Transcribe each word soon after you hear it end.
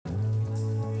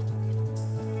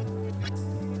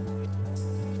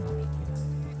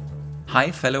Hi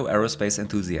fellow aerospace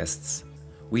enthusiasts.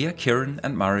 We are Kieran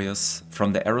and Marius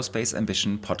from the Aerospace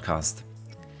Ambition podcast.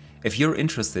 If you're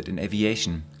interested in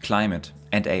aviation, climate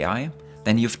and AI,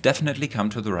 then you've definitely come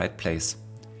to the right place.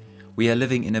 We are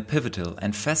living in a pivotal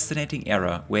and fascinating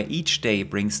era where each day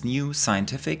brings new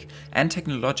scientific and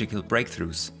technological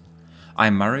breakthroughs.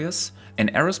 I'm Marius, an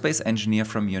aerospace engineer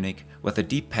from Munich with a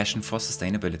deep passion for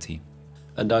sustainability.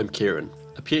 And I'm Kieran,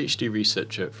 a PhD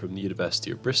researcher from the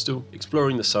University of Bristol,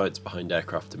 exploring the science behind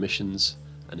aircraft emissions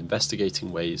and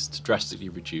investigating ways to drastically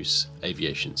reduce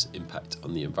aviation's impact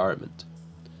on the environment.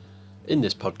 In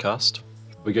this podcast,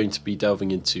 we're going to be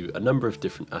delving into a number of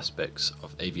different aspects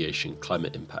of aviation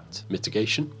climate impact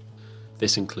mitigation.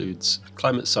 This includes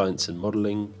climate science and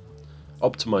modelling,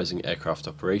 optimising aircraft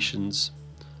operations,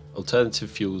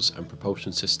 alternative fuels and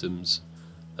propulsion systems,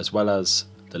 as well as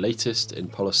the latest in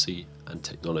policy and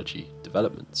technology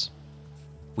developments.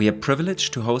 We are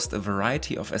privileged to host a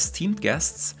variety of esteemed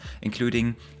guests,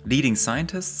 including leading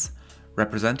scientists,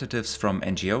 representatives from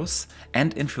NGOs,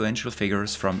 and influential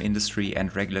figures from industry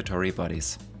and regulatory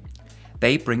bodies.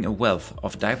 They bring a wealth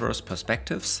of diverse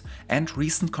perspectives and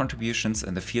recent contributions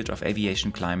in the field of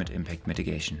aviation climate impact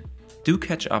mitigation. Do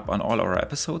catch up on all our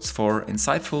episodes for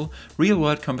insightful,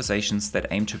 real-world conversations that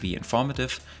aim to be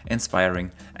informative,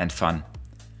 inspiring, and fun.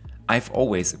 I've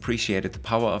always appreciated the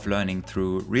power of learning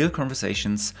through real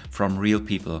conversations from real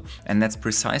people, and that's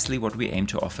precisely what we aim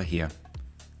to offer here.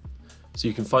 So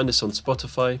you can find us on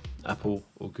Spotify, Apple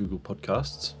or Google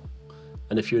Podcasts.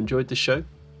 And if you enjoyed the show,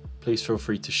 please feel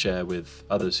free to share with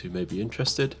others who may be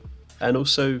interested. And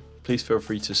also, please feel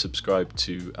free to subscribe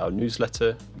to our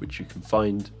newsletter, which you can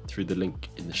find through the link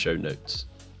in the show notes.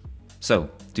 So,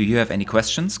 do you have any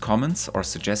questions, comments or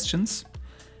suggestions?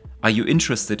 Are you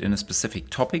interested in a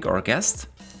specific topic or guest?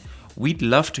 We'd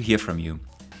love to hear from you.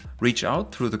 Reach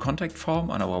out through the contact form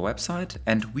on our website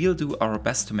and we'll do our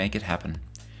best to make it happen.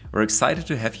 We're excited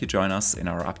to have you join us in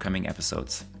our upcoming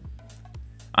episodes.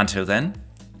 Until then,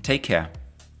 take care.